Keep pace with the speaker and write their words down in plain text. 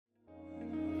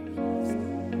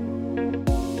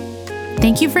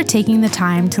Thank you for taking the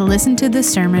time to listen to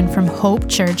this sermon from Hope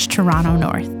Church, Toronto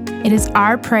North. It is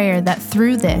our prayer that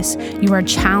through this, you are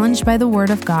challenged by the Word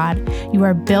of God, you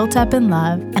are built up in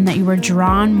love, and that you are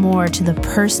drawn more to the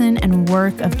person and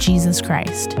work of Jesus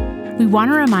Christ. We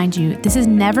want to remind you, this is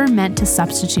never meant to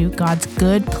substitute God's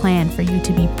good plan for you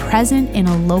to be present in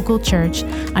a local church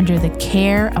under the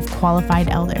care of qualified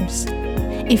elders.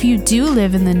 If you do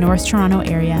live in the North Toronto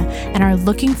area and are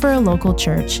looking for a local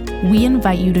church, we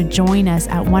invite you to join us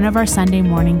at one of our Sunday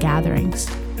morning gatherings.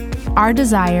 Our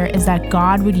desire is that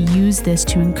God would use this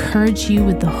to encourage you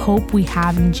with the hope we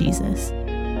have in Jesus.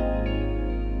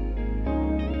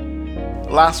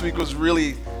 Last week was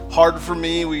really hard for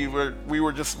me. We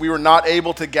were not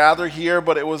able to gather here,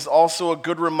 but it was also a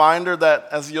good reminder that,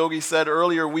 as Yogi said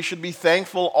earlier, we should be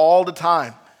thankful all the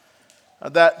time.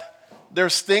 That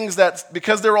there's things that,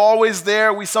 because they're always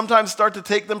there, we sometimes start to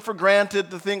take them for granted,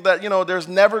 to think that, there's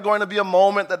never going to be a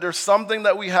moment that there's something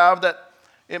that we have that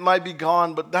it might be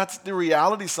gone, but that's the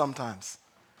reality sometimes.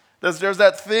 There's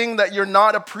that thing that you're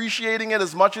not appreciating it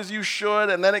as much as you should,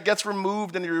 and then it gets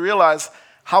removed and you realize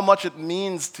how much it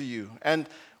means to you. And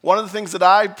one of the things that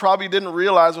I probably didn't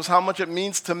realize was how much it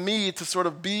means to me to sort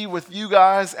of be with you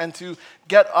guys and to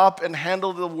get up and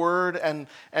handle the word and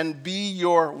be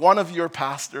one of your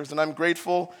pastors. And I'm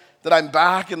grateful that I'm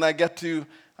back and I get to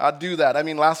do that. I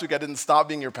mean, last week I didn't stop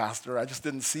being your pastor. I just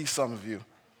didn't see some of you.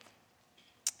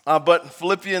 But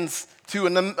Philippians 2,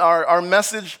 and our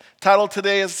message title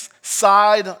today is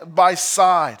Side by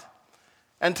Side.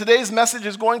 And today's message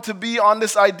is going to be on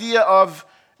this idea of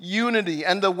unity.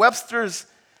 And the Webster's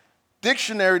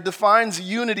Dictionary defines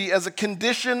unity as a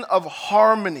condition of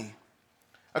harmony,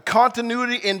 a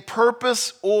continuity in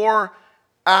purpose or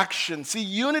action. See,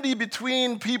 unity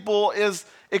between people is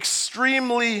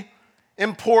extremely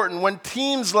important. When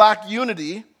teams lack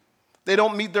unity, they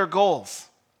don't meet their goals.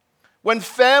 When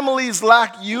families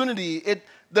lack unity,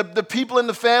 the people in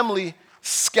the family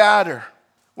scatter.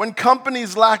 When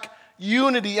companies lack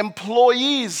unity,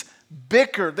 employees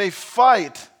bicker, they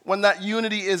fight when that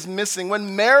unity is missing.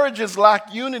 When marriages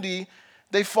lack unity,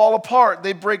 they fall apart,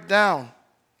 they break down.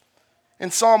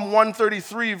 In Psalm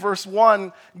 133, verse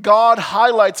 1, God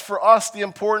highlights for us the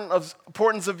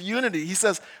importance of unity. He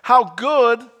says, how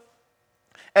good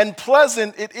and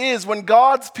pleasant it is when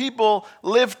God's people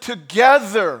live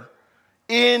together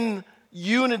in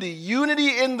unity.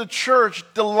 Unity in the church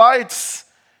delights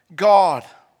God.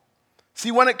 See,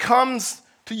 when it comes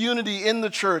to unity in the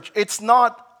church, it's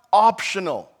not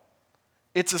optional.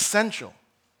 It's essential.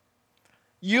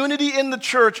 Unity in the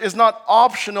church is not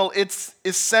optional, it's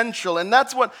essential. And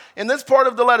that's what, in this part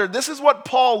of the letter, this is what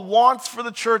Paul wants for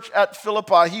the church at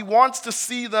Philippi. He wants to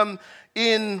see them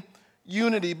in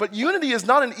unity. But unity is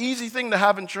not an easy thing to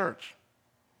have in church.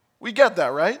 We get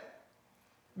that, right?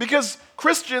 Because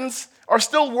Christians are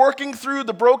still working through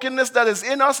the brokenness that is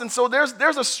in us, and so there's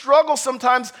a struggle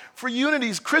sometimes for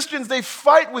unities. Christians, they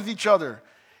fight with each other.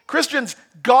 Christians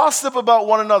gossip about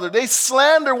one another. They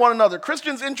slander one another.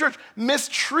 Christians in church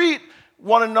mistreat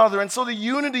one another. And so the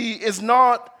unity is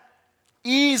not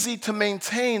easy to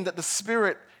maintain that the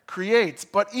Spirit creates.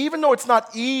 But even though it's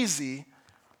not easy,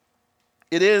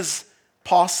 it is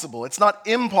possible. It's not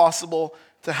impossible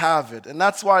to have it. And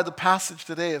that's why the passage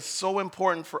today is so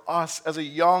important for us as a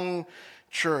young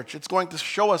church. It's going to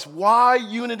show us why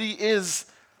unity is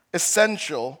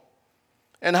essential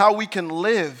and how we can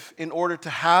live in order to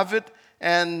have it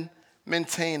and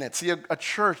maintain it. See, a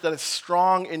church that is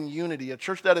strong in unity, a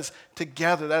church that is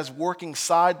together, that is working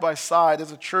side by side,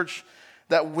 is a church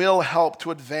that will help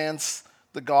to advance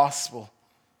the gospel.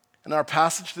 In our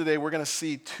passage today, we're going to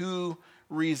see two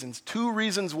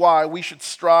reasons why we should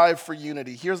strive for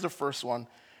unity. Here's the first one: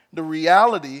 the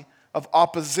reality of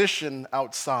opposition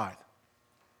outside.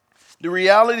 The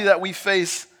reality that we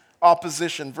face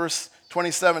opposition. Verse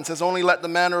 27 says, only let the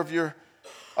manner of your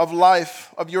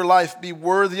life be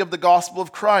worthy of the gospel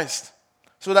of Christ,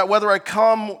 so that whether I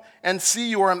come and see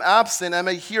you or am absent, I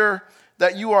may hear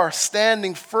that you are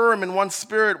standing firm in one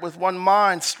spirit with one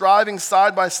mind, striving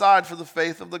side by side for the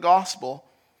faith of the gospel.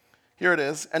 Here it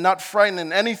is, and not frightened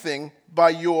in anything by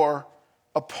your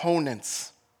opponents.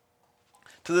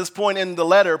 To this point in the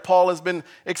letter, Paul has been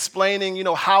explaining,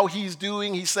 how he's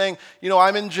doing. He's saying,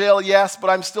 I'm in jail, yes,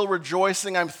 but I'm still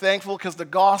rejoicing. I'm thankful because the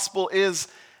gospel is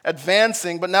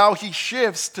advancing. But now he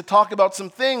shifts to talk about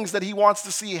some things that he wants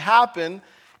to see happen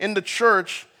in the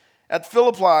church at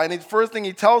Philippi. And the first thing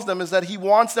he tells them is that he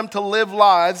wants them to live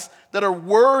lives that are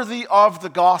worthy of the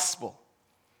gospel.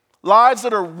 Lives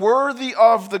that are worthy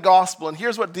of the gospel. And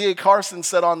here's what D.A. Carson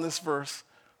said on this verse.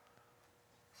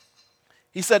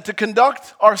 He said, to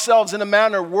conduct ourselves in a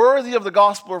manner worthy of the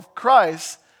gospel of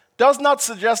Christ does not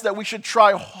suggest that we should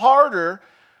try harder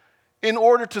in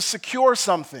order to secure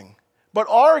something, but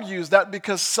argues that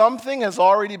because something has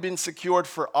already been secured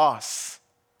for us,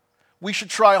 we should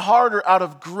try harder out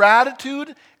of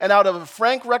gratitude and out of a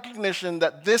frank recognition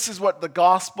that this is what the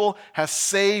gospel has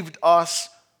saved us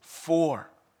for.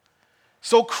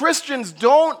 So Christians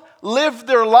don't live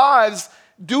their lives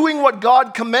doing what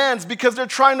God commands because they're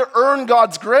trying to earn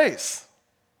God's grace.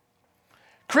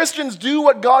 Christians do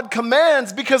what God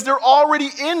commands because they're already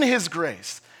in His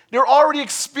grace. They're already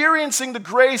experiencing the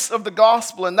grace of the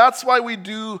gospel, and that's why we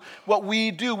do what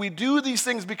we do. We do these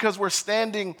things because we're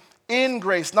standing in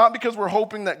grace, not because we're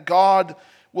hoping that God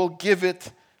will give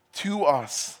it to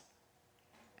us.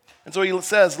 And so he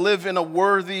says, live in a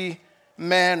worthy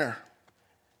manner.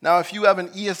 Now, if you have an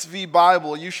ESV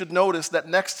Bible, you should notice that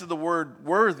next to the word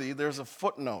worthy, there's a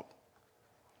footnote.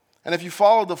 And if you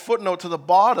follow the footnote to the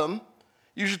bottom,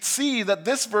 you should see that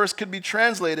this verse could be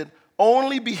translated,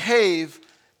 only behave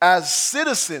as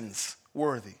citizens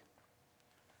worthy.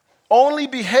 Only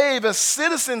behave as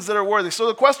citizens that are worthy. So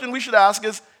the question we should ask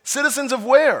is, citizens of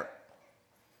where?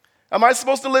 Am I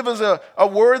supposed to live as a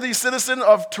worthy citizen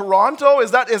of Toronto?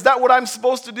 Is that what I'm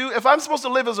supposed to do? If I'm supposed to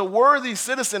live as a worthy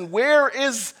citizen, where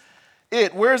is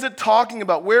it? Where is it talking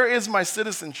about? Where is my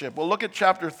citizenship? Well, look at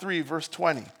chapter 3, verse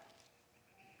 20.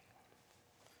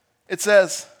 It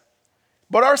says,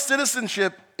 but our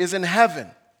citizenship is in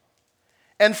heaven,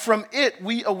 and from it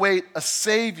we await a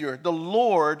Savior, the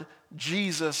Lord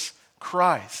Jesus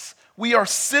Christ. We are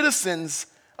citizens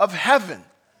of heaven.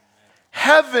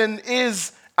 Heaven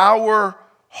is our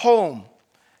home.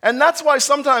 And that's why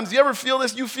sometimes, you ever feel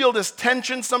this? You feel this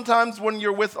tension sometimes when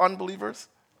you're with unbelievers.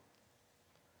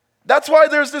 That's why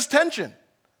there's this tension.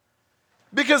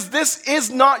 Because this is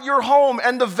not your home,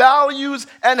 and the values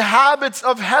and habits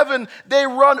of heaven, they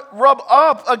rub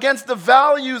up against the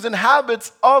values and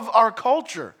habits of our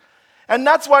culture. And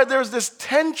that's why there's this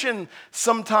tension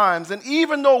sometimes. And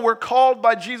even though we're called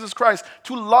by Jesus Christ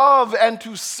to love and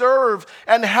to serve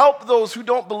and help those who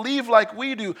don't believe like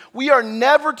we do, we are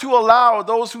never to allow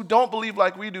those who don't believe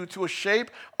like we do to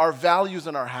shape our values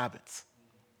and our habits.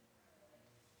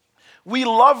 We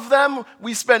love them,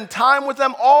 we spend time with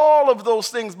them, all of those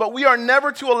things, but we are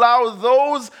never to allow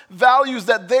those values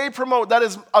that they promote, that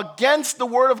is against the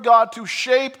Word of God, to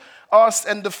shape us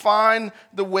and define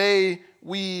the way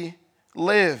we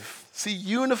live. See,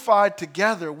 unified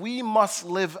together, we must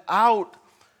live out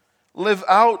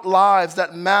lives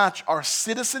that match our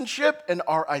citizenship and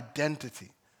our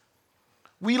identity.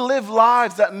 We live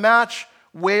lives that match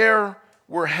where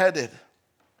we're headed.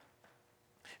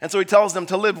 And so he tells them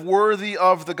to live worthy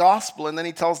of the gospel, and then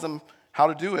he tells them how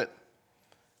to do it.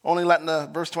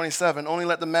 Verse 27, only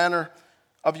let the manner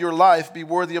of your life be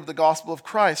worthy of the gospel of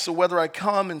Christ. So whether I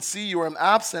come and see you or am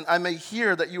absent, I may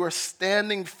hear that you are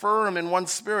standing firm in one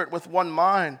spirit with one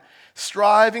mind,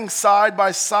 striving side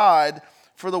by side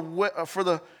for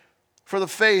the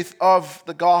faith of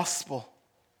the gospel.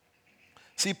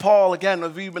 See, Paul, again,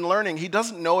 as we've been learning, he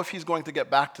doesn't know if he's going to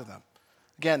get back to them.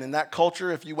 Again, in that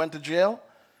culture, if you went to jail,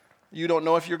 you don't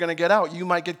know if you're going to get out. You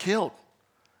might get killed.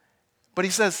 But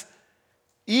he says,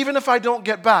 even if I don't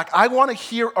get back, I want to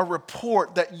hear a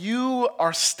report that you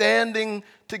are standing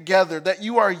together, that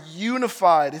you are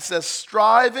unified. It says,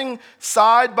 striving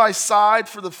side by side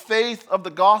for the faith of the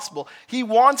gospel. He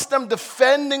wants them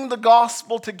defending the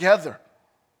gospel together.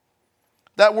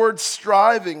 That word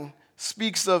striving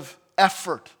speaks of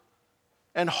effort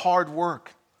and hard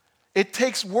work. It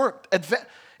takes work.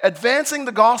 Advancing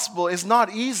the gospel is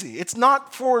not easy. It's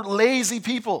not for lazy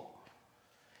people.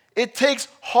 It takes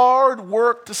hard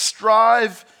work to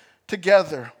strive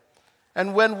together.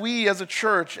 And when we as a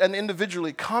church and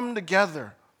individually come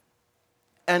together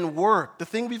and work, the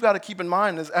thing we've got to keep in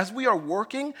mind is as we are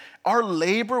working, our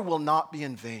labor will not be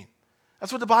in vain.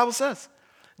 That's what the Bible says.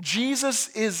 Jesus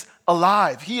is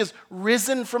alive. He is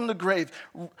risen from the grave,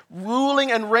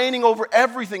 ruling and reigning over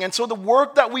everything. And so the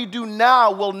work that we do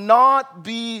now will not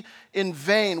be in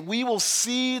vain. We will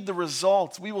see the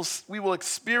results. We will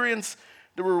experience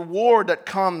the reward that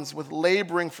comes with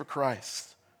laboring for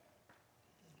Christ.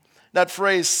 That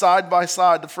phrase, side by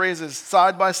side, the phrase is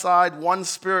side by side, one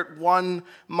spirit, one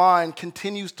mind,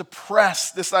 continues to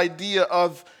press this idea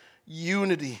of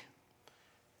unity.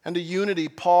 And the unity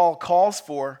Paul calls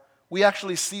for, we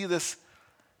actually see this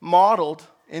modeled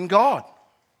in God.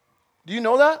 Do you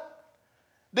know that?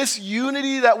 This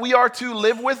unity that we are to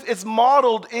live with is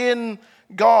modeled in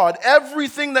God.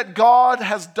 Everything that God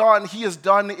has done, He has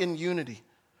done in unity.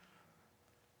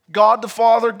 God the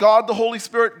Father, God the Holy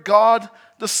Spirit, God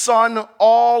the Son,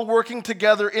 all working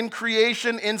together in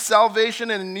creation, in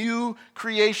salvation, and in new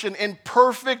creation, in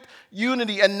perfect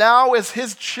unity. And now as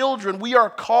his children, we are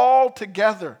called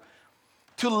together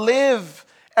to live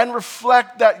and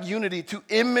reflect that unity, to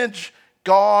image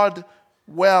God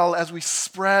well as we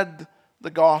spread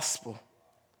the gospel.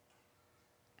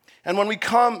 And when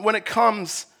it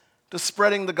comes to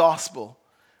spreading the gospel,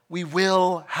 we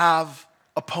will have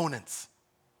opponents.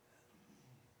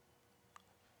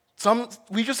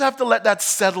 We just have to let that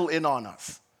settle in on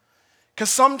us.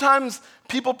 Because sometimes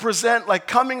people present like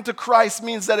coming to Christ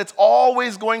means that it's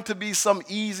always going to be some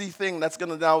easy thing that's going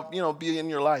to now, be in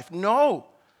your life. No.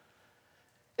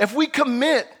 If we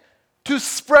commit to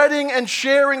spreading and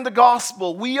sharing the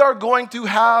gospel, we are going to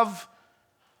have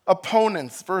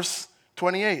opponents. Verse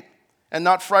 28, and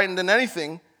not frightened in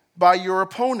anything by your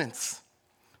opponents.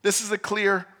 This is a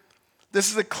clear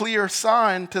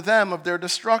sign to them of their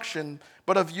destruction,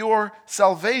 but of your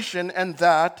salvation, and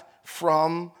that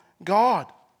from God.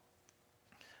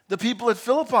 The people at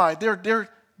Philippi,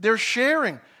 they're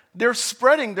sharing, they're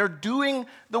spreading, they're doing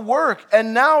the work,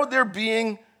 and now they're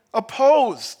being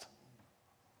opposed.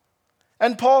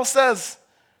 And Paul says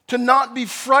to not be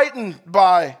frightened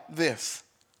by this.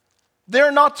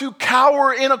 They're not to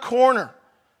cower in a corner,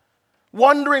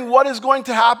 wondering what is going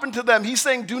to happen to them. He's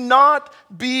saying, do not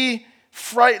be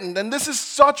frightened. And this is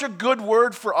such a good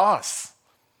word for us.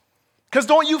 Because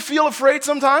don't you feel afraid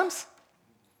sometimes?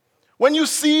 When you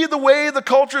see the way the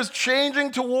culture is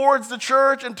changing towards the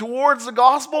church and towards the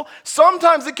gospel,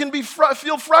 sometimes it can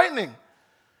feel frightening.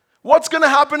 What's going to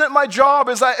happen at my job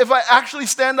if I actually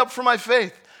stand up for my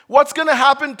faith? What's going to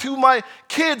happen to my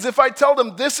kids if I tell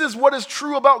them this is what is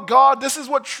true about God, this is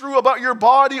what's true about your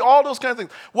body, all those kind of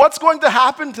things? What's going to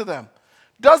happen to them?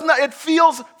 It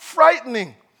feels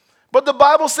frightening. But the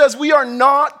Bible says we are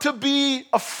not to be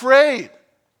afraid.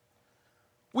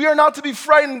 We are not to be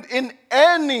frightened in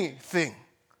anything.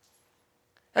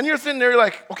 And you're sitting there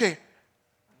like, okay,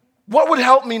 what would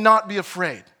help me not be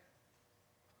afraid?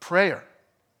 Prayer.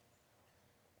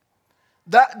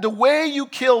 That the way you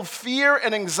kill fear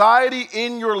and anxiety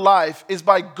in your life is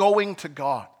by going to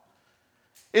God.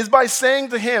 Is by saying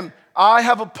to him, I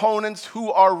have opponents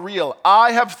who are real.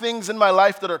 I have things in my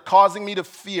life that are causing me to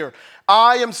fear.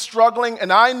 I am struggling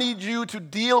and I need you to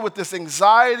deal with this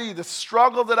anxiety, this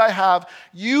struggle that I have.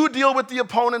 You deal with the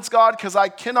opponents, God, because I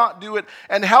cannot do it.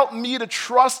 And help me to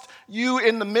trust you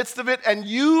in the midst of it. And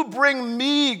you bring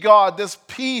me, God, this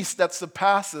peace that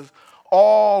surpasses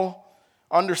all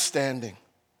understanding.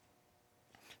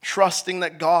 Trusting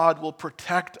that God will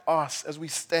protect us as we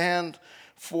stand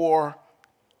for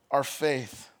our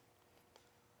faith.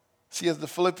 See, as the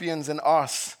Philippians and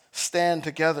us stand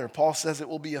together, Paul says it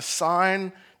will be a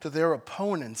sign to their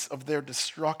opponents of their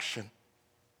destruction.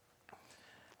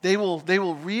 They will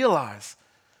realize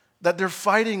that they're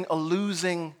fighting a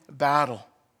losing battle.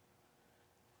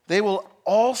 They will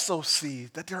also see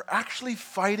that they're actually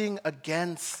fighting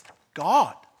against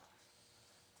God.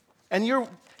 And you're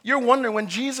wondering when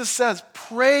Jesus says,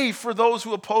 pray for those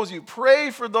who oppose you,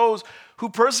 pray for those who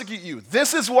persecute you.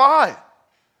 This is why.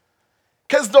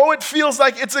 Because though it feels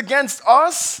like it's against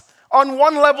us, on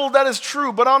one level that is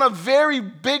true, but on a very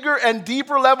bigger and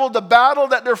deeper level, the battle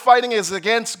that they're fighting is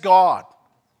against God.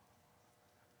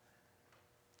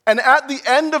 And at the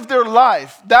end of their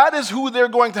life, that is who they're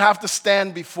going to have to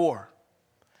stand before.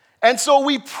 And so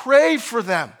we pray for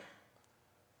them.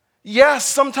 Yes,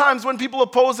 sometimes when people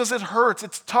oppose us, it hurts,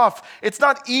 it's tough. It's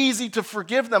not easy to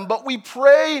forgive them, but we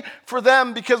pray for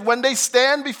them because when they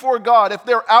stand before God, if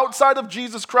they're outside of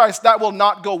Jesus Christ, that will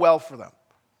not go well for them.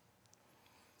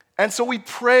 And so we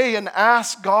pray and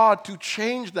ask God to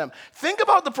change them. Think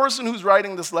about the person who's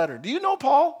writing this letter. Do you know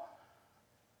Paul?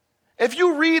 If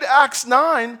you read Acts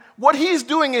 9, what he's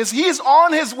doing is he's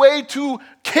on his way to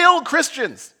kill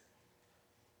Christians.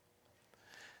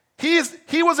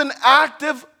 He was an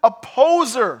active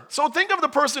opposer. So think of the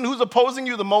person who's opposing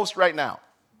you the most right now.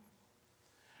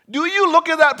 Do you look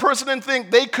at that person and think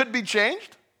they could be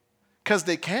changed? Because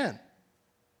they can.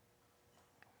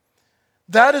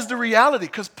 That is the reality,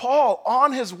 because Paul,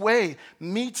 on his way,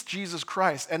 meets Jesus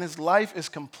Christ, and his life is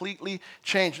completely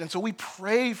changed. And so we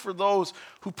pray for those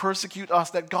who persecute us,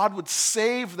 that God would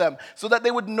save them, so that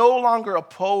they would no longer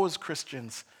oppose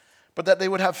Christians, but that they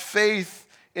would have faith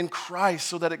in Christ,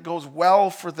 so that it goes well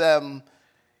for them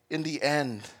in the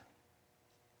end.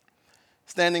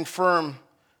 Standing firm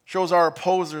shows our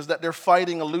opposers that they're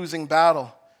fighting a losing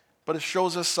battle, but it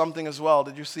shows us something as well.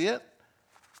 Did you see it?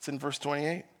 It's in verse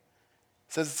 28. It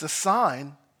says it's a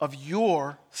sign of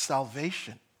your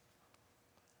salvation.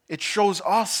 it shows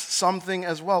us something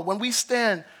as well. When we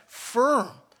stand firm,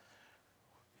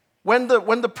 when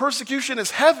the persecution is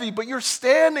heavy, but you're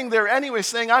standing there anyway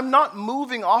saying, I'm not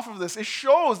moving off of this, it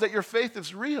shows that your faith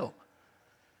is real.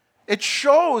 It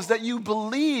shows that you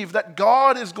believe that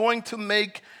God is going to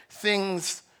make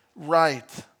things right.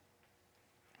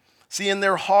 See, in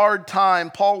their hard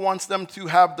time, Paul wants them to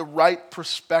have the right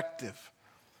perspective.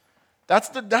 That's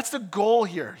the goal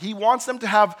here. He wants them to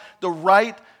have the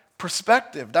right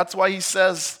perspective. That's why he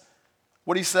says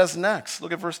what he says next.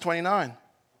 Look at verse 29.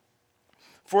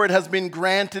 For it has been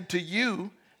granted to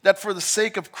you that for the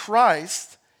sake of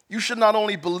Christ, you should not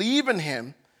only believe in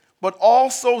him, but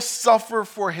also suffer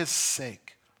for his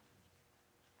sake.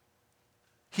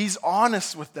 He's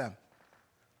honest with them.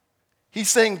 He's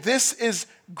saying this is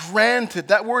granted.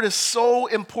 That word is so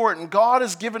important. God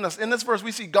has given us, in this verse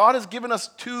we see God has given us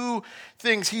two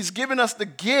things. He's given us the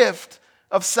gift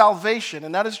of salvation,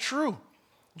 and that is true.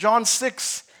 John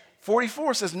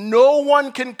 6:44 says, no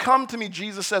one can come to me,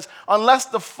 Jesus says, unless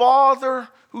the Father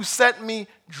who sent me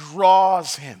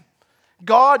draws him.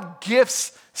 God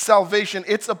gifts salvation.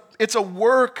 It's a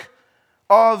work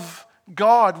of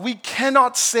God. We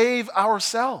cannot save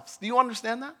ourselves. Do you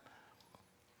understand that?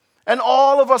 And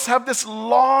all of us have this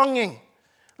longing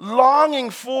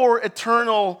for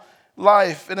eternal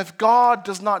life. And if God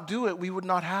does not do it, we would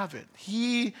not have it.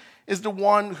 He is the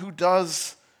one who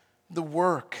does the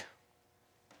work.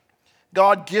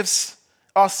 God gives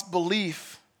us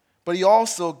belief, but he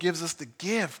also gives us the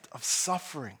gift of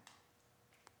suffering.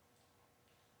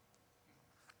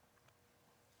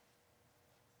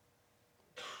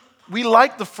 We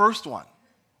like the first one.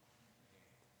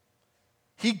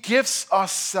 He gives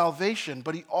us salvation,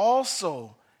 but he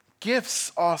also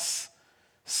gives us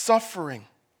suffering.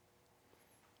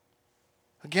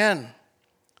 Again,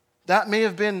 that may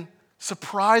have been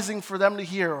surprising for them to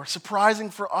hear or surprising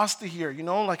for us to hear,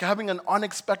 like having an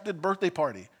unexpected birthday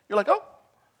party. You're like, oh.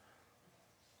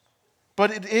 But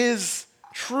it is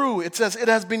true. It says, it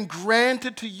has been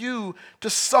granted to you to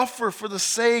suffer for the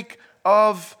sake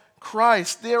of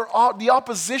Christ. The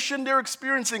opposition they're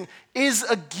experiencing is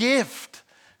a gift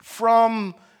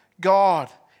from God.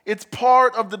 It's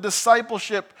part of the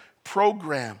discipleship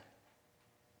program.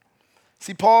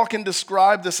 See, Paul can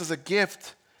describe this as a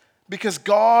gift because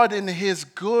God, in his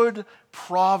good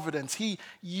providence, he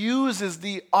uses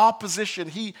the opposition.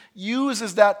 He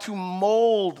uses that to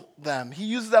mold them. He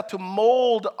uses that to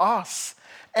mold us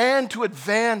and to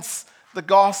advance the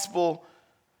gospel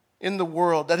in the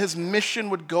world, that his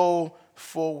mission would go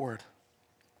forward.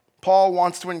 Paul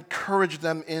wants to encourage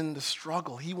them in the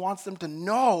struggle. He wants them to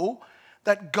know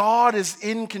that God is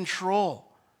in control.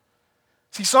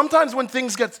 See, sometimes when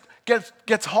things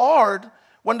gets hard,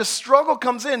 when the struggle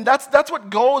comes in, that's what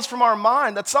goes from our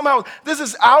mind, that somehow this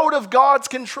is out of God's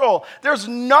control. There's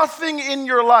nothing in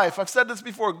your life, I've said this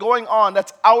before, going on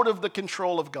that's out of the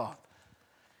control of God.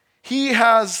 He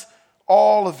has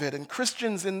all of it. And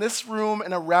Christians in this room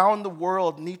and around the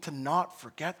world need to not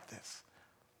forget this.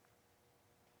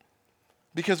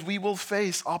 Because we will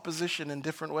face opposition in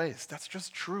different ways. That's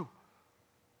just true.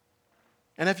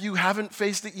 And if you haven't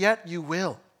faced it yet, you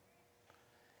will.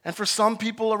 And for some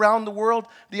people around the world,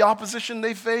 the opposition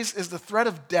they face is the threat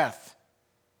of death.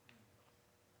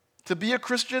 To be a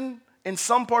Christian in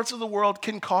some parts of the world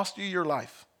can cost you your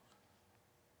life.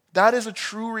 That is a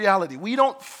true reality. We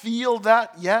don't feel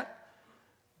that yet,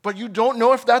 but you don't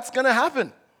know if that's going to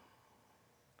happen.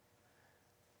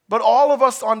 But all of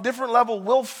us on different level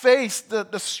will face the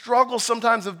struggle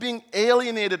sometimes of being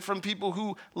alienated from people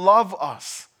who love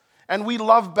us. And we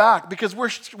love back because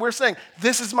we're saying,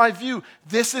 this is my view.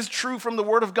 This is true from the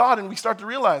Word of God. And we start to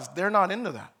realize they're not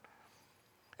into that.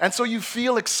 And so you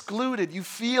feel excluded. You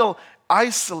feel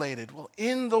isolated. Well,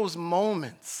 in those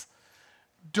moments,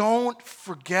 don't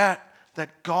forget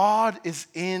that God is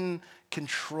in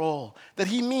control. That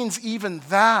he means even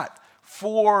that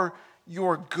for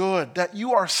your good. That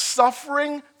you are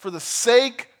suffering for the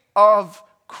sake of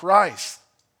Christ.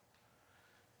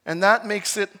 And that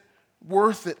makes it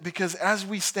worth it, because as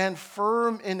we stand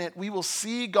firm in it, we will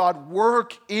see God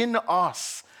work in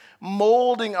us,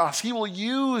 molding us. He will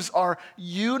use our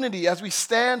unity as we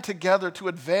stand together to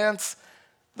advance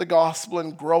the gospel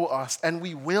and grow us, and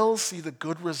we will see the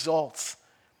good results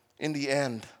in the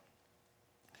end.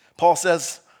 Paul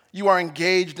says, you are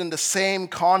engaged in the same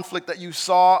conflict that you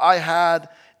saw I had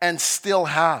and still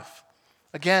have.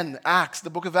 Again, Acts, the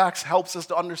book of Acts helps us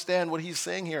to understand what he's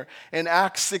saying here. In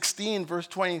Acts 16, verse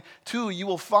 22, you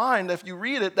will find, if you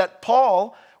read it, that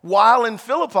Paul, while in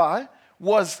Philippi,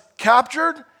 was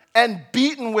captured and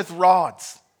beaten with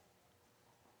rods.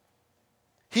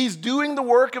 He's doing the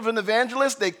work of an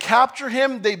evangelist. They capture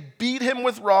him, they beat him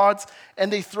with rods,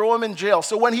 and they throw him in jail.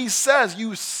 So when he says,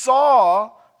 you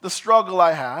saw the struggle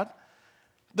I had,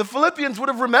 the Philippians would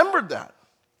have remembered that.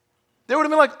 They would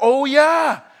have been like, oh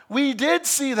yeah, we did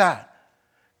see that.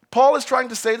 Paul is trying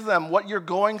to say to them, what you're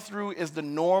going through is the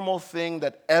normal thing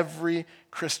that every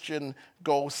Christian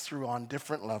goes through on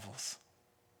different levels.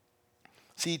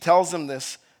 See, he tells them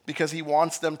this because he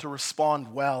wants them to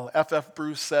respond well. F.F.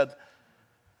 Bruce said,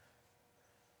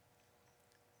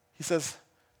 he says,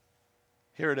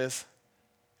 here it is.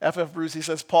 F.F. Bruce, he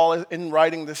says, Paul, in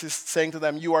writing this, is saying to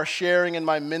them, you are sharing in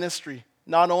my ministry,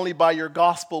 not only by your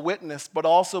gospel witness, but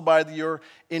also by your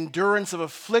endurance of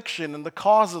affliction in the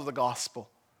cause of the gospel.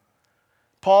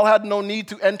 Paul had no need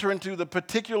to enter into the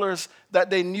particulars that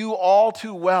they knew all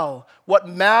too well. What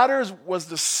matters was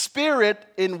the spirit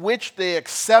in which they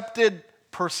accepted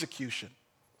persecution.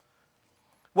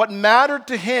 What mattered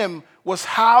to him was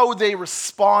how they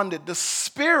responded, the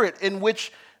spirit in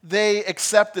which they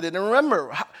accepted it. And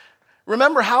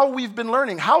remember how we've been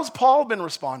learning. How's Paul been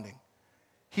responding?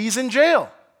 He's in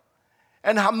jail.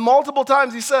 And multiple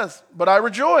times he says, but I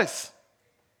rejoice.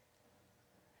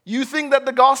 You think that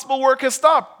the gospel work has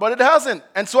stopped, but it hasn't.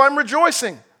 And so I'm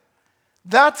rejoicing.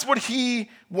 That's what he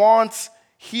wants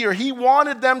here. He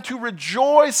wanted them to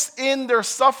rejoice in their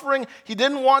suffering. He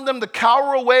didn't want them to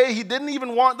cower away. He didn't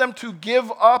even want them to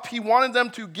give up. He wanted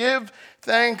them to give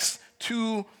thanks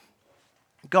to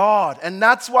God. And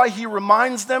that's why he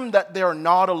reminds them that they're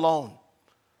not alone.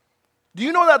 Do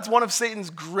you know that's one of Satan's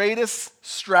greatest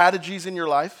strategies in your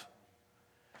life?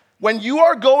 When you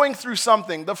are going through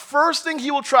something, the first thing he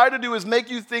will try to do is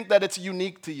make you think that it's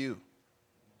unique to you.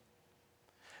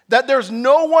 That there's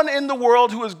no one in the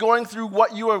world who is going through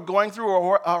what you are going through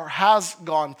or has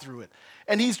gone through it.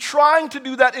 And he's trying to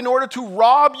do that in order to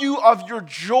rob you of your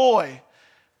joy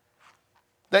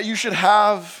that you should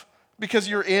have because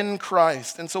you're in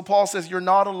Christ. And so Paul says you're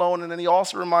not alone, and then he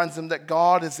also reminds them that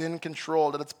God is in control,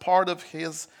 that it's part of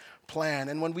his plan.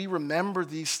 And when we remember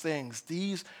these things,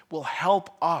 these will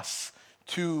help us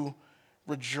to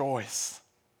rejoice.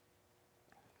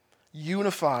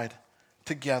 Unified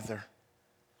together.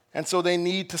 And so they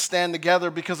need to stand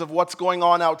together because of what's going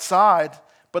on outside,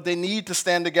 but they need to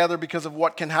stand together because of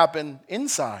what can happen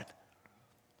inside.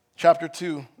 Chapter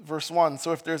 2, verse 1.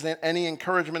 So if there's any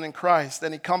encouragement in Christ,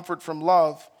 any comfort from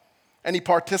love, any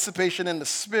participation in the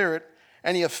Spirit,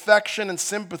 any affection and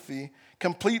sympathy,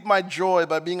 complete my joy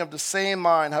by being of the same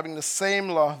mind, having the same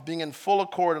love, being in full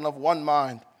accord and of one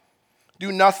mind.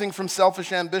 Do nothing from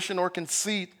selfish ambition or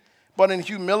conceit, but in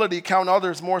humility count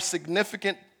others more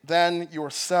significant than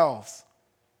yourselves.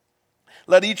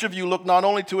 Let each of you look not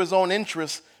only to his own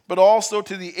interests, but also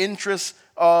to the interests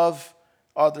of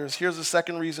others. Here's the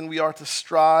second reason we are to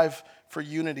strive for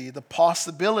unity, the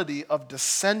possibility of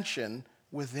dissension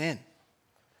within.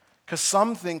 Because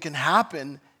something can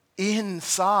happen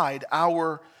inside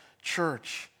our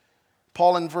church.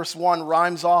 Paul in verse 1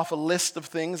 rhymes off a list of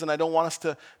things, and I don't want us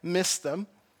to miss them.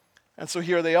 And so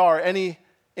here they are. Any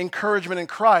encouragement in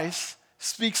Christ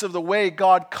speaks of the way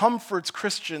God comforts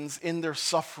Christians in their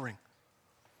suffering.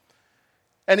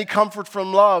 Any comfort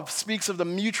from love speaks of the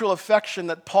mutual affection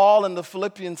that Paul and the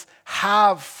Philippians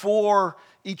have for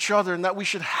each other and that we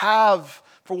should have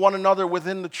for one another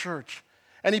within the church.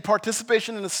 Any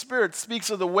participation in the Spirit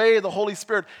speaks of the way the Holy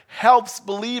Spirit helps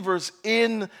believers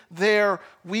in their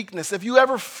weakness. If you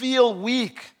ever feel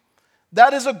weak,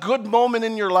 that is a good moment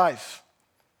in your life.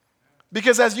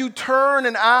 Because as you turn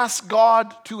and ask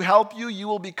God to help you, you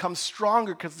will become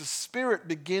stronger because the Spirit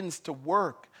begins to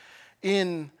work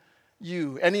in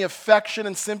you. Any affection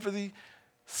and sympathy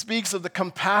speaks of the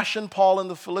compassion Paul and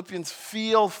the Philippians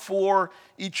feel for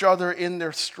each other in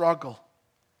their struggle.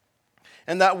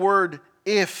 And that word,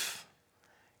 if,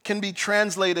 can be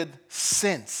translated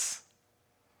since.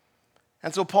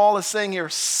 And so Paul is saying here,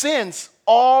 since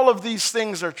all of these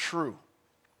things are true,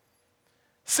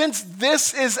 since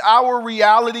this is our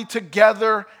reality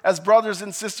together as brothers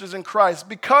and sisters in Christ,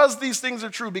 because these things are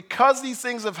true, because these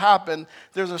things have happened,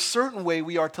 there's a certain way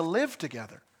we are to live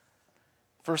together.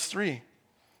 Verse 3,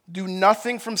 do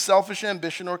nothing from selfish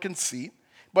ambition or conceit,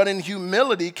 but in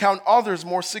humility count others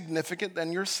more significant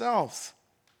than yourselves.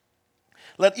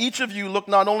 Let each of you look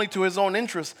not only to his own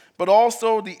interests, but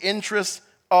also the interests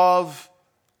of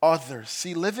others.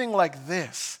 See, living like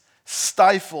this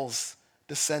stifles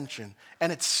dissension,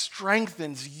 and it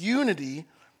strengthens unity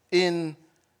in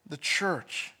the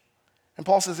church. And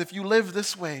Paul says, if you live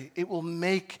this way, it will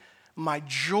make my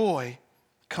joy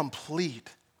complete.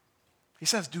 He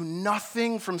says, do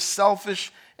nothing from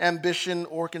selfish ambition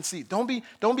or conceit. Don't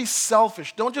be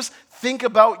selfish. Don't just think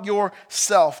about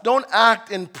yourself. Don't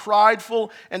act in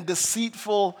prideful and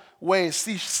deceitful ways.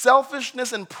 See,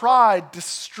 selfishness and pride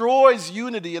destroys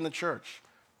unity in the church.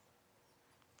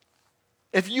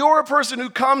 If you're a person who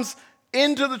comes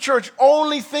into the church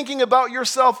only thinking about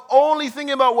yourself, only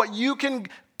thinking about what you can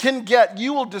get,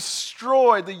 you will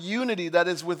destroy the unity that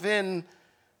is within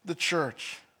the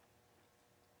church.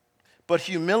 But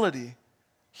humility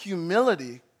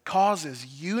causes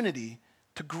unity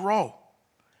to grow.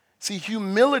 See,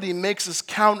 humility makes us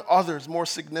count others more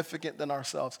significant than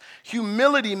ourselves.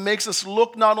 Humility makes us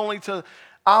look not only to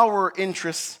our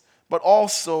interests, but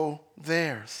also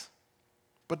theirs.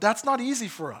 But that's not easy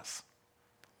for us.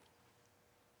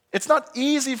 It's not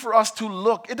easy for us to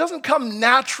look. It doesn't come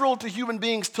natural to human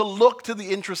beings to look to the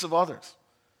interests of others.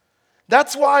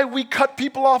 That's why we cut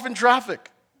people off in traffic.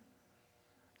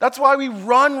 That's why we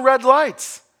run red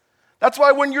lights. That's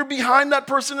why when you're behind that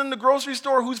person in the grocery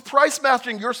store who's price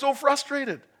matching, you're so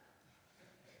frustrated.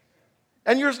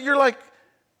 And you're like,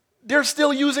 they're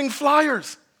still using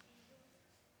flyers.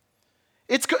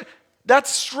 That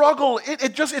struggle,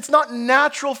 it's not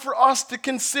natural for us to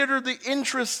consider the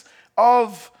interests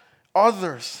of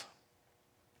others.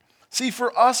 See,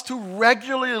 for us to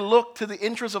regularly look to the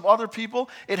interests of other people,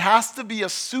 it has to be a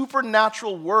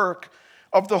supernatural work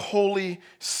of the Holy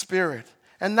Spirit.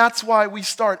 And that's why we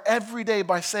start every day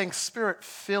by saying, Spirit,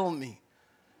 fill me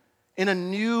in a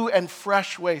new and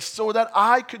fresh way so that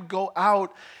I could go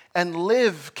out and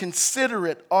live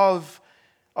considerate of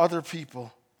other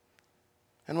people.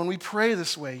 And when we pray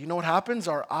this way, you know what happens?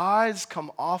 Our eyes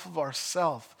come off of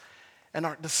ourselves, and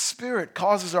the Spirit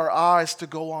causes our eyes to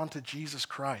go on to Jesus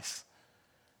Christ,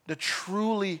 the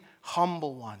truly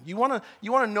humble one. You want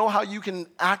to know how you can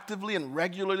actively and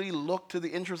regularly look to the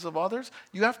interests of others?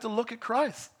 You have to look at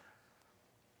Christ.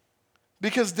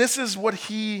 Because this is what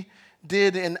he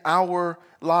did in our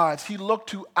lives. He looked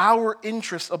to our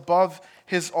interests above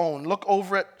his own. Look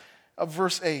over at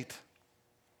verse 8. It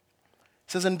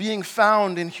says, and being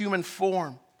found in human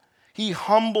form, he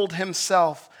humbled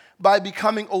himself by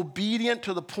becoming obedient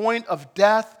to the point of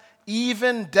death,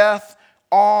 even death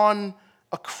on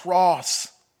a cross.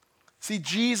 See,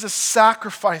 Jesus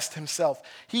sacrificed himself.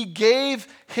 He gave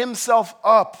himself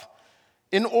up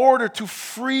in order to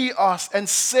free us and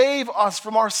save us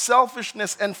from our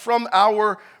selfishness and from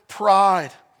our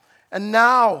pride. And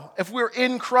now, if we're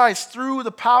in Christ through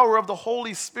the power of the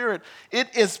Holy Spirit,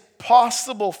 it is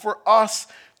possible for us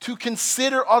to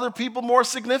consider other people more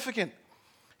significant.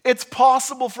 It's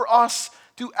possible for us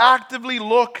to actively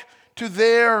look to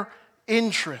their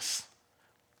interests.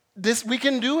 We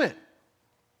can do it.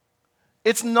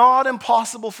 It's not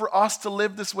impossible for us to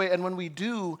live this way, and when we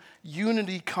do,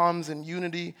 unity comes and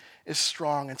unity is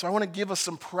strong. And so I want to give us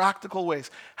some practical ways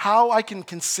how I can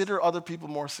consider other people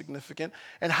more significant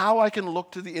and how I can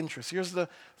look to the interests. Here's the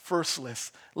first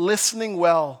list: listening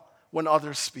well when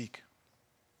others speak.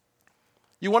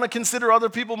 You want to consider other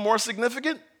people more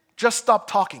significant? Just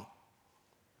stop talking.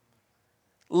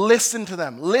 Listen to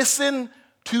them. Listen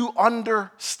to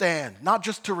understand, not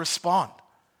just to respond.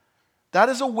 That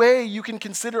is a way you can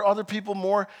consider other people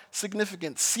more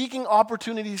significant. Seeking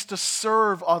opportunities to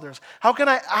serve others. How can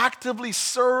I actively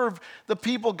serve the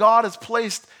people God has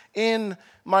placed in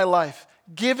my life?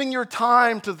 Giving your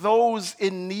time to those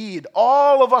in need.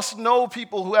 All of us know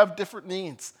people who have different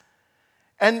needs.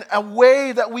 And a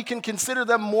way that we can consider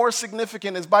them more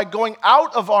significant is by going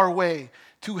out of our way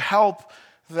to help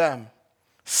them.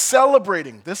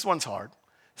 Celebrating, this one's hard.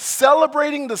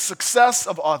 Celebrating the success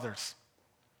of others.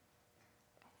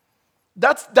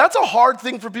 That's a hard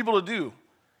thing for people to do.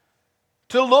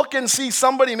 To look and see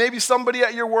maybe somebody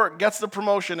at your work gets the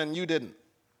promotion and you didn't.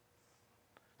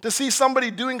 To see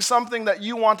somebody doing something that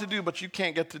you want to do but you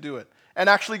can't get to do it. And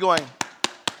actually going,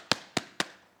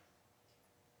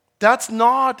 that's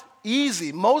not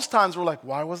easy. Most times we're like,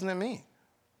 why wasn't it me?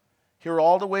 Here are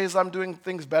all the ways I'm doing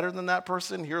things better than that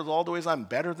person. Here's all the ways I'm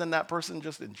better than that person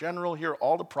just in general. Here are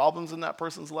all the problems in that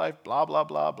person's life. Blah, blah,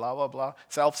 blah, blah, blah, blah.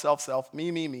 Self.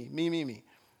 Me.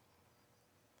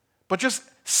 But just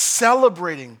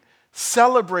celebrating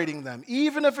them.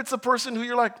 Even if it's a person who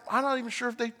you're like, I'm not even sure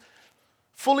if they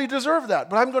fully deserve that.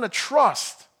 But I'm going to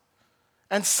trust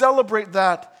and celebrate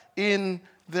that in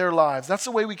their lives. That's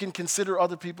the way we can consider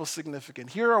other people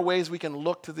significant. Here are ways we can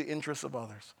look to the interests of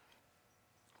others.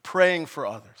 Praying for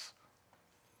others.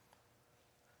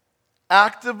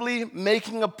 Actively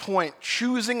making a point,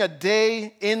 choosing a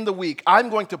day in the week. I'm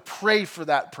going to pray for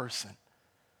that person.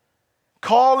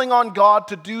 Calling on God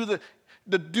to do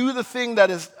do the thing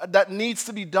that needs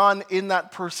to be done in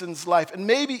that person's life. And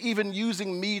maybe even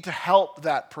using me to help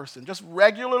that person. Just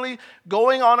regularly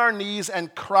going on our knees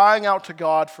and crying out to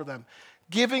God for them.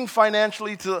 Giving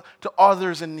financially to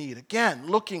others in need. Again,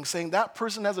 looking, saying that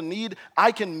person has a need.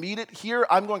 I can meet it here.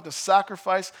 I'm going to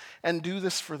sacrifice and do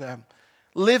this for them.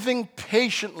 Living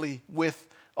patiently with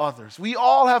others. We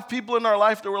all have people in our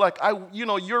life that we're like,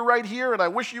 you're right here and I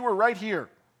wish you were right here.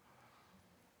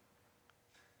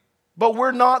 But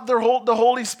we're not the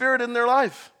Holy Spirit in their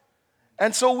life.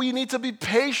 And so we need to be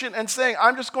patient and saying,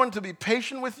 I'm just going to be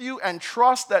patient with you and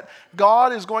trust that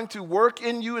God is going to work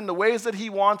in you in the ways that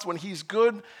he wants when he's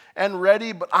good and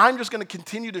ready. But I'm just going to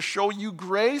continue to show you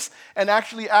grace and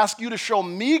actually ask you to show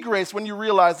me grace when you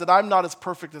realize that I'm not as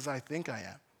perfect as I think I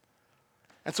am.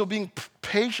 And so being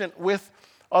patient with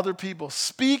other people,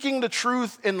 speaking the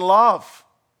truth in love.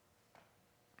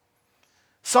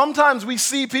 Sometimes we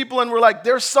see people and we're like,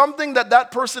 there's something that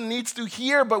person needs to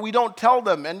hear, but we don't tell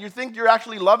them. And you think you're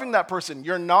actually loving that person.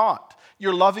 You're not.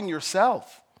 You're loving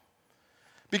yourself.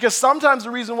 Because sometimes the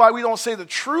reason why we don't say the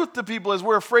truth to people is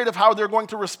we're afraid of how they're going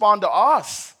to respond to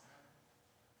us.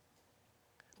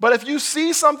 But if you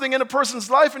see something in a person's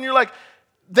life and you're like,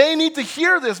 they need to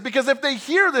hear this, because if they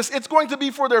hear this, it's going to be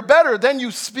for their better. Then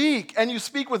you speak, and you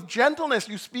speak with gentleness,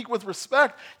 you speak with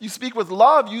respect, you speak with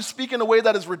love, you speak in a way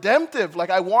that is redemptive. Like,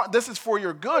 this is for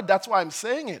your good, that's why I'm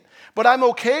saying it. But I'm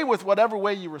okay with whatever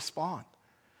way you respond.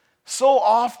 So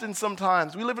often,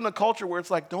 sometimes, we live in a culture where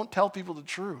it's like, don't tell people the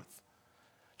truth.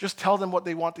 Just tell them what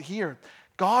they want to hear.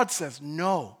 God says,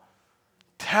 no.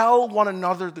 Tell one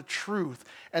another the truth,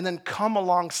 and then come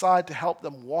alongside to help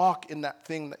them walk in that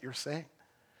thing that you're saying.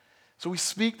 So we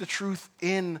speak the truth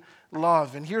in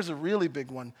love. And here's a really big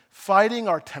one. Fighting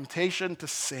our temptation to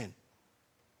sin.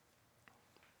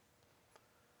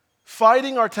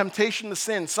 Fighting our temptation to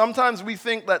sin. Sometimes we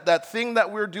think that thing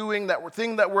that we're doing,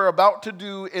 thing that we're about to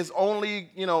do is only,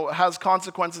 has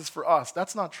consequences for us.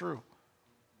 That's not true.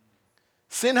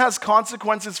 Sin has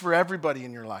consequences for everybody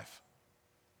in your life.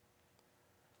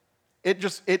 It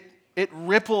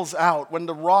ripples out. When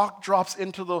the rock drops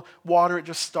into the water, it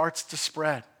just starts to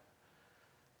spread.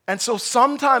 And so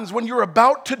sometimes when you're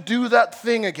about to do that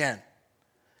thing again,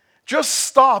 just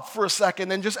stop for a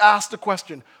second and just ask the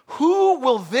question, who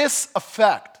will this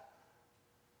affect?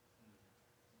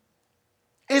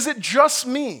 Is it just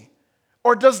me?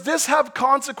 Or does this have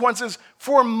consequences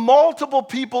for multiple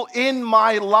people in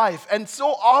my life? And so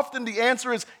often the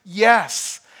answer is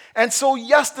yes. And so,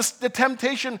 yes, the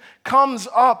temptation comes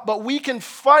up, but we can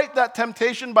fight that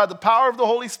temptation by the power of the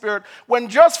Holy Spirit when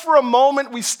just for a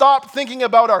moment we stop thinking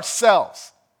about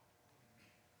ourselves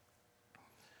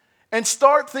and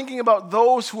start thinking about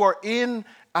those who are in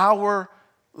our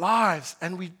lives,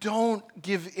 and we don't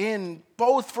give in,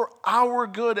 both for our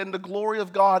good and the glory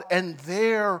of God and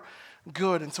their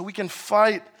good. And so we can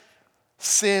fight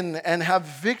sin and have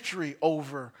victory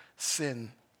over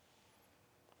sin.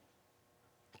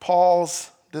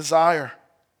 Paul's desire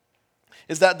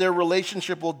is that their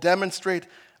relationship will demonstrate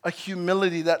a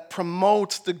humility that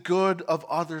promotes the good of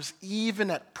others,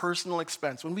 even at personal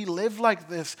expense. When we live like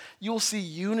this, you'll see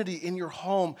unity in your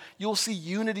home. You'll see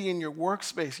unity in your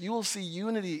workspace. You will see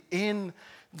unity in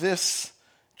this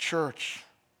church.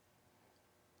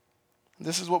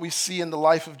 This is what we see in the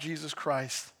life of Jesus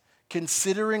Christ,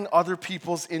 considering other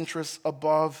people's interests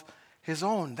above his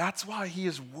own. That's why he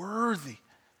is worthy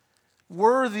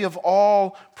of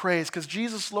all praise, because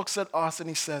Jesus looks at us and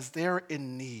he says, they're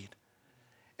in need.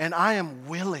 And I am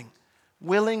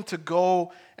willing to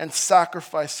go and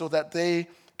sacrifice so that they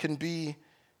can be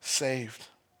saved.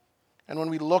 And when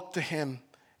we look to him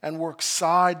and work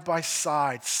side by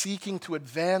side, seeking to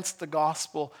advance the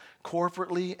gospel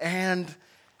corporately and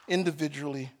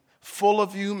individually, full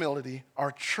of humility,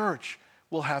 our church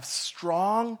will have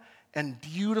strong and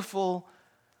beautiful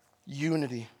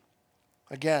unity.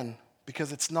 Again,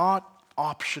 because it's not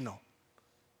optional,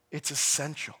 it's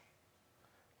essential.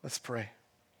 Let's pray.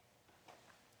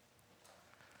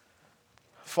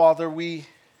 Father, we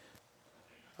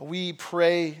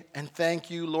pray and thank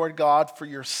you, Lord God, for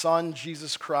your Son,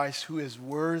 Jesus Christ, who is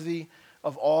worthy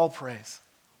of all praise,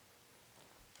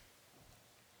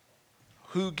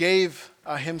 who gave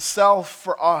himself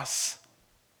for us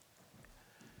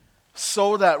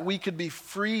so that we could be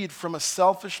freed from a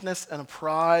selfishness and a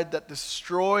pride that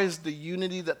destroys the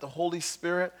unity that the Holy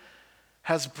Spirit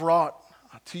has brought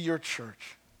to your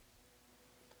church.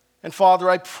 And Father,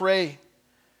 I pray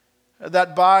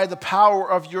that by the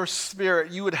power of your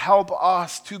Spirit, you would help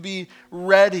us to be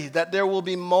ready, that there will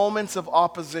be moments of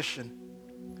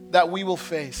opposition that we will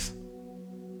face.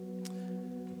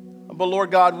 But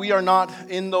Lord God, we are not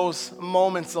in those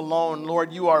moments alone.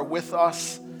 Lord, you are with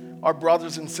us. Our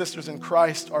brothers and sisters in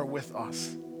Christ are with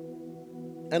us.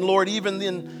 And Lord, even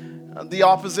in the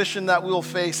opposition that we'll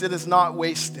face, it is not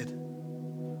wasted.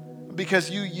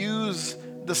 Because you use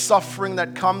the suffering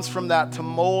that comes from that to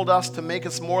mold us, to make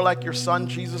us more like your Son,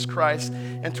 Jesus Christ,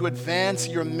 and to advance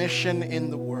your mission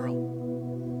in the world.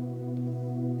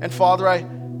 And Father, I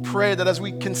pray that as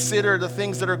we consider the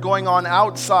things that are going on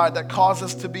outside that cause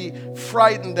us to be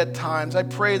frightened at times, I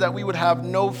pray that we would have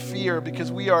no fear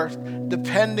because we are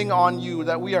depending on you,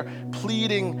 that we are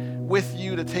pleading with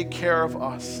you to take care of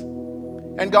us.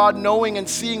 And God, knowing and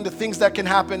seeing the things that can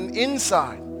happen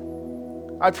inside,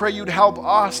 I pray you'd help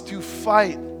us to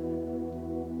fight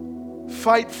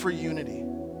for unity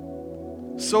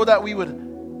so that we would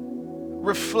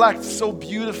reflect so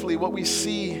beautifully what we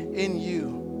see in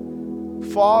you.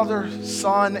 Father,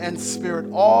 Son, and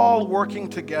Spirit, all working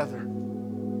together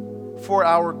for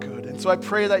our good. And so I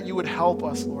pray that you would help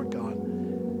us, Lord God.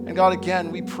 And God,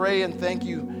 again, we pray and thank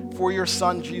you for your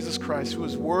Son, Jesus Christ, who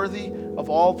is worthy of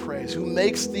all praise, who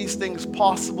makes these things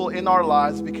possible in our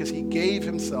lives because he gave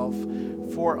himself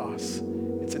for us.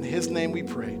 It's in his name we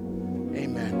pray.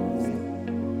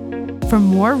 Amen. For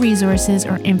more resources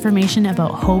or information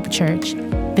about Hope Church,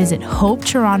 visit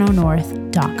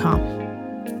hopetorontonorth.com.